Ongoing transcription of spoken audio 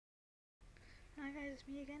it's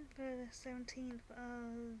me again for the 17th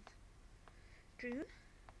of June.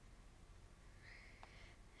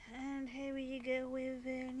 And here we go with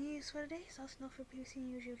news for the day, starting off with BBC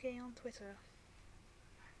News UK on Twitter.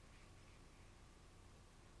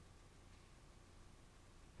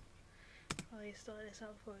 I'll start this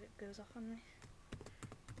out before it goes off on me.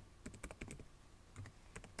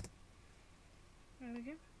 There we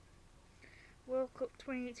go. World Cup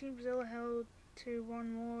 2018, Brazil held to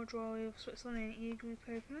 1-1 draw with Switzerland in E Group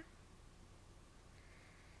opener.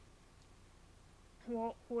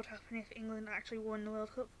 What would happen if England actually won the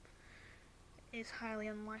World Cup? It's highly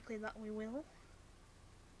unlikely that we will,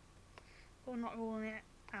 but we're not ruling it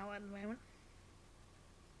out at the moment.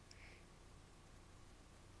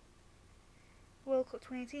 World Cup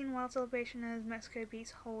 2018, wild celebration as Mexico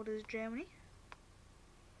beats holders Germany.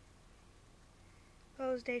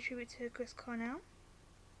 Father's Day tribute to Chris Cornell.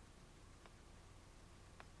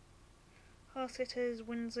 Horse Sitters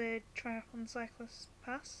Windsor Triathlon Cyclist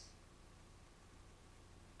Pass.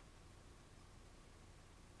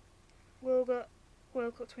 World Cup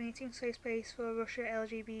 2018, safe space for Russia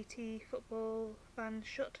LGBT football fans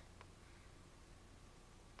shut.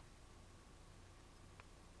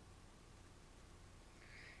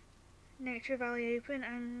 Nature Valley Open,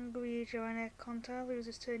 angry Joanna Konta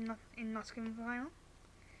loses to in Nottingham final.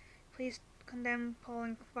 Police condemn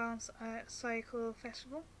polling violence at Cycle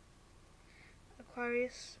Festival.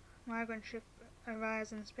 Aquarius, migrant ship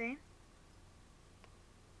arrives in Spain.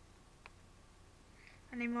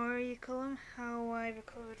 And a Maury column, how I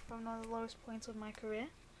recovered from one of the lowest points of my career.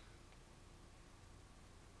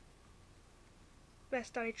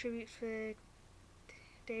 Best Daddy tribute for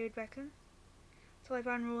David Beckham.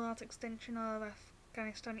 Taliban rule out extension of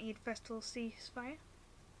Afghanistan Eid festival ceasefire.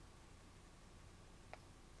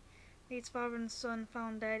 Leeds father and son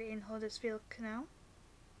found dead in Huddersfield Canal.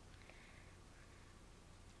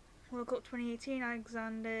 World Cup 2018,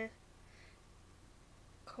 Alexander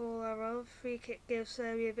Kolarov free kick gives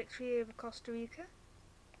Serbia victory over Costa Rica.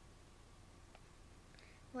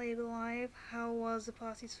 Labour Live, how was the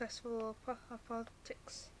party's festival of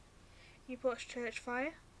politics? Newport's church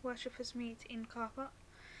fire, worshippers meet in car park.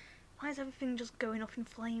 Why is everything just going up in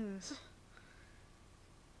flames?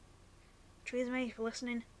 Theresa May, if you're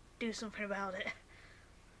listening, do something about it.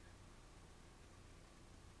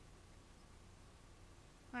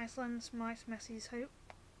 Iceland smites Messi's hope.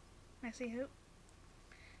 Messi hope.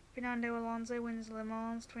 Fernando Alonso wins Le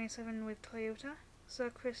Mans 27 with Toyota. Sir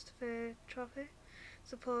Christopher Chope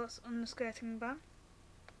supports underskirting ban.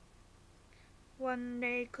 One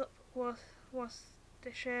Day Cup was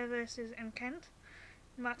Worcestershire vs Kent.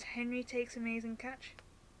 Matt Henry takes amazing catch.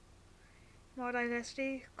 More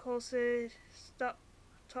diversity calls to stop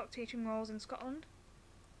top teaching roles in Scotland.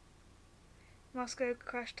 Moscow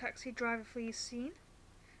crash taxi driver flees scene.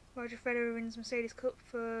 Roger Federer wins Mercedes Cup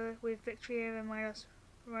with victory over Milos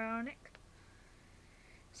Raonic.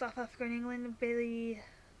 South Africa and England, Billy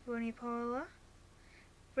Vunipola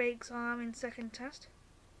breaks arm in second test.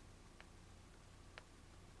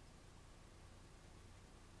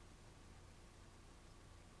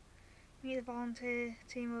 Meet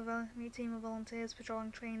team of volunteers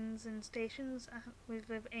patrolling trains and stations with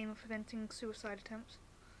the aim of preventing suicide attempts.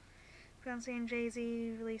 Beyonce and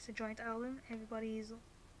Jay-Z released a joint album, Everybody's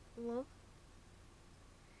Love.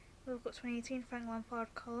 World Cup 2018, Frank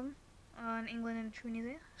Lampard column on England and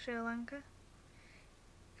Tunisia, Sri Lanka.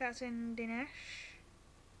 Captain Dinesh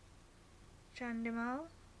Chandimal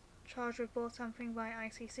charged with ball tampering by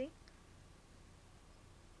ICC.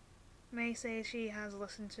 May says she has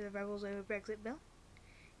listened to the rebels over Brexit bill.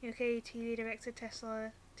 UK TV director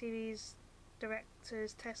TV's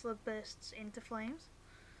director's Tesla bursts into flames.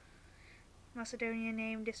 Macedonia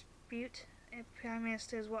name dispute. Prime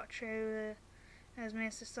Minister's watch over as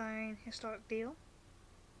ministers sign historic deal.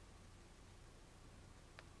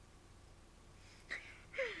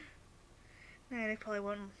 No, they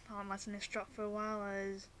probably aren't letting this drop for a while,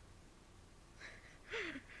 as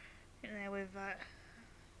with that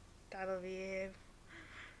Dad of the Year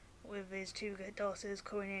with his two good daughters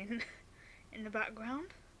coming in the background.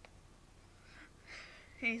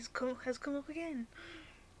 Has come up again.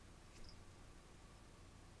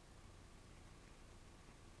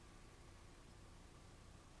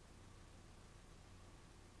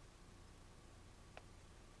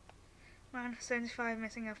 Man 75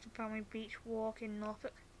 missing after family beach walk in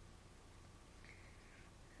Norfolk.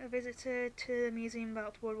 A visitor to the museum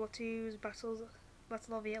about World War II's Battle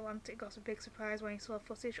of the Atlantic got a big surprise when he saw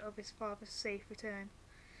footage of his father's safe return,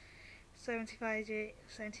 75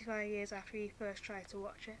 years after he first tried to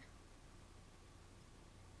watch it.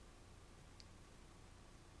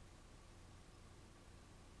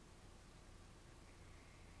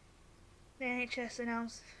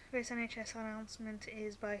 This NHS announcement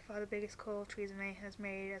is by far the biggest call Theresa May has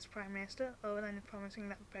made as Prime Minister, other than promising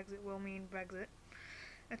that Brexit will mean Brexit.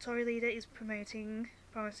 A Tory leader is promising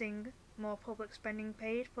more public spending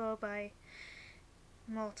paid for by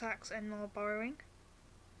more tax and more borrowing.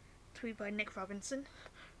 Tweet by Nick Robinson.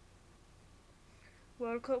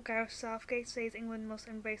 World Cup, Gareth Southgate says England must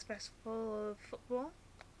embrace festival of football.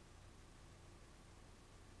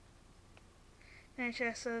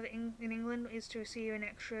 NHS in England is to receive an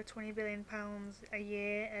extra £20 billion a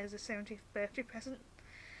year as a 70th birthday present,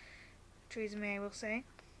 Theresa May will say.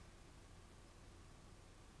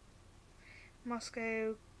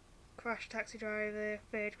 Moscow crash taxi driver,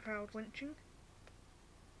 third crowd lynching.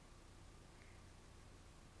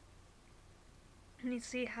 We need to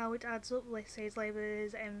see how it adds up, says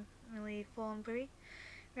Labour's Emily Thornberry.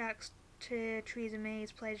 Reacts to Theresa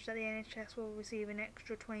May's pledge that the NHS will receive an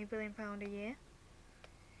extra £20 billion a year.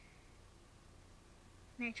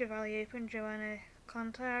 Nature Valley Open, Joanna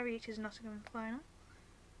Konta reaches Nottingham final.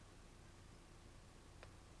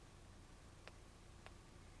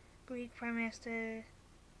 Greek Prime Minister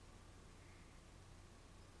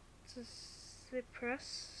Tsipras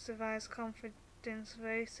survives confidence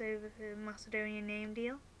vote over the Macedonian name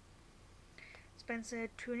deal. Spencer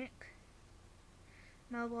Tunick,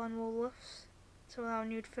 Melbourne Wolves to allow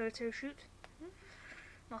nude photo shoot.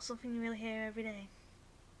 Not something you really hear every day.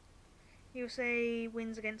 USA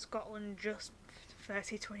wins against Scotland just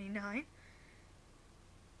 30-29.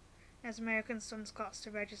 As Americans stun Scots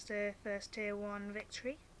to register first Tier 1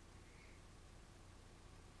 victory.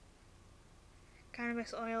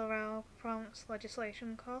 Cannabis oil row prompts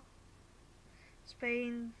legislation call.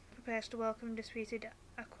 Spain prepares to welcome disputed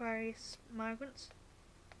Aquarius migrants.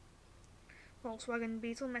 Volkswagen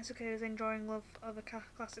Beetle, Mexico is enjoying love of a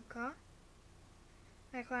classic car.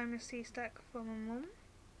 I climb a sea stack from a mum.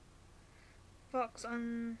 Fox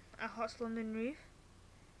on a hot London roof.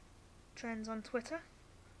 Trends on Twitter.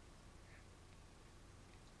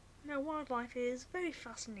 Now, wildlife is very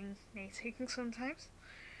fascinating sometimes.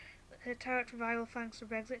 The Tarot revival thanks to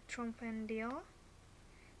Brexit, Trump and Dior.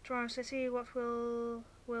 Toronto City, what will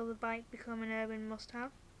the bike become an urban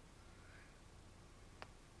must-have?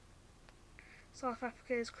 South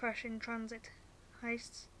Africa's crash in transit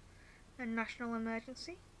heists and national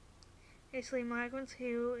emergency. Italy migrants,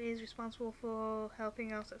 who is responsible for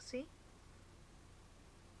helping out at sea.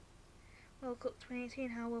 World Cup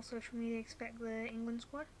 2018, how will social media expect the England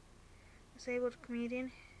squad? Disabled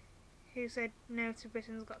comedian who said no to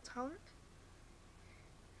Britain's Got Talent.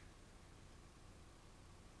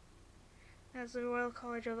 As the Royal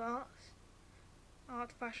College of Art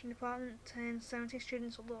Fashion Department turns 70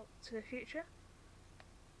 students look to the future.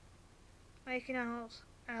 Making are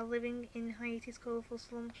living in Haiti's colourful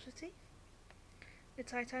slum city. The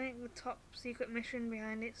Titanic, the top secret mission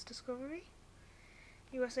behind its discovery.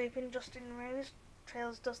 US Open, Justin Rose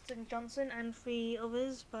trails Dustin Johnson and 3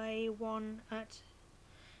 others by 1 at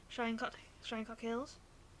Shinecock Hills.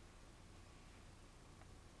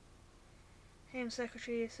 Home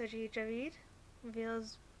Secretary Sajid Javid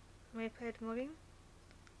reveals moped mugging.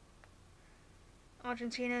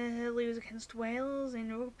 Argentina lose against Wales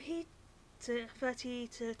in rugby to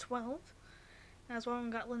 30-12. As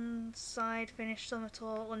Warren Gatland's side finished summer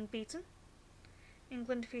tour unbeaten.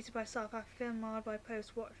 England defeated by South Africa, marred by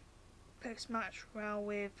post-match row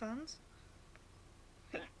with fans.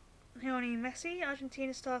 Lionel Messi,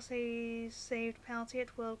 Argentina star saved penalty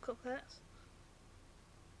at World Cup hurts.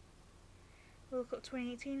 World Cup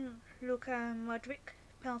 2018, Luka Modric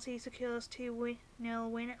penalty secures 2-0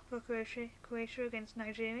 win for Croatia against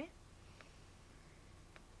Nigeria.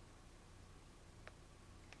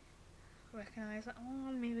 Recognise that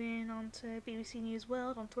one. Moving on to BBC News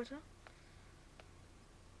World on Twitter.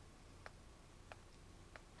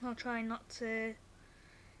 I'll try not to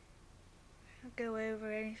go over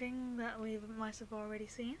anything that we might have already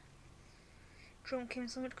seen. Trump-Kim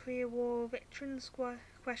summit, Korea War veterans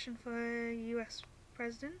question for US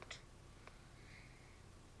President.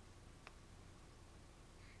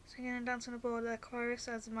 Singing and dancing aboard the Aquarius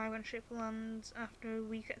as the migrant ship lands after a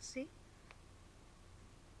week at sea.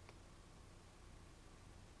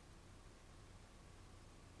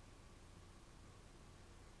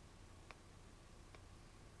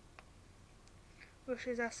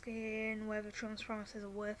 Russia's asking whether Trump's promises are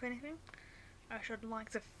worth anything. I should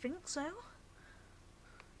like to think so.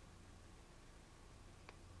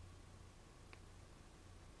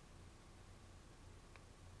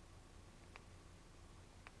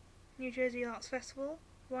 New Jersey Arts Festival,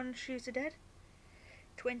 1 shooter dead,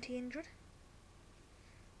 20 injured.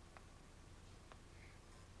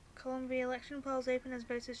 Colombia election polls open as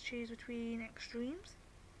voters choose between extremes.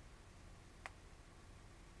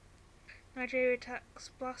 Nigeria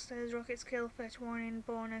attacks blast as rockets kill 31 in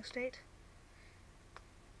Borno State.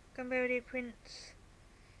 Cambodia Prince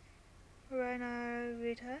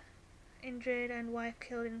Ranaruta injured and wife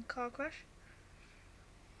killed in car crash.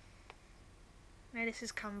 Now this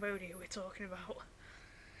is Cambodia we're talking about.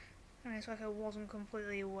 And it's like I wasn't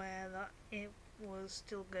completely aware that it was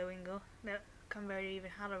still going on, that Cambodia even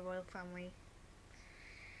had a royal family.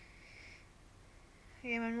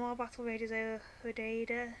 Yemen war battle rages over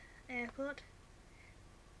Hodeidah airport.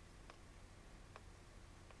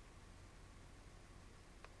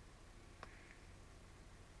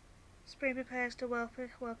 Spain prepares to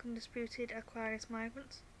welcome disputed Aquarius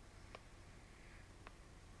migrants.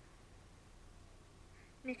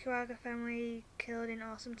 Nicaragua family killed in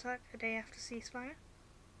arson attack a day after ceasefire.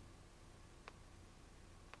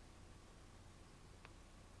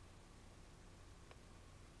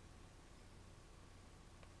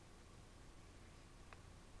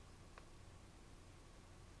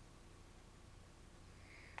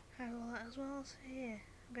 I have all that as well, so yeah,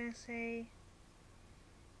 I'm gonna say,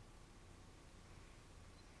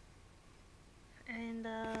 and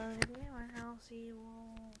yeah, I'll see you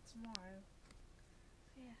all tomorrow.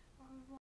 So yeah, bye.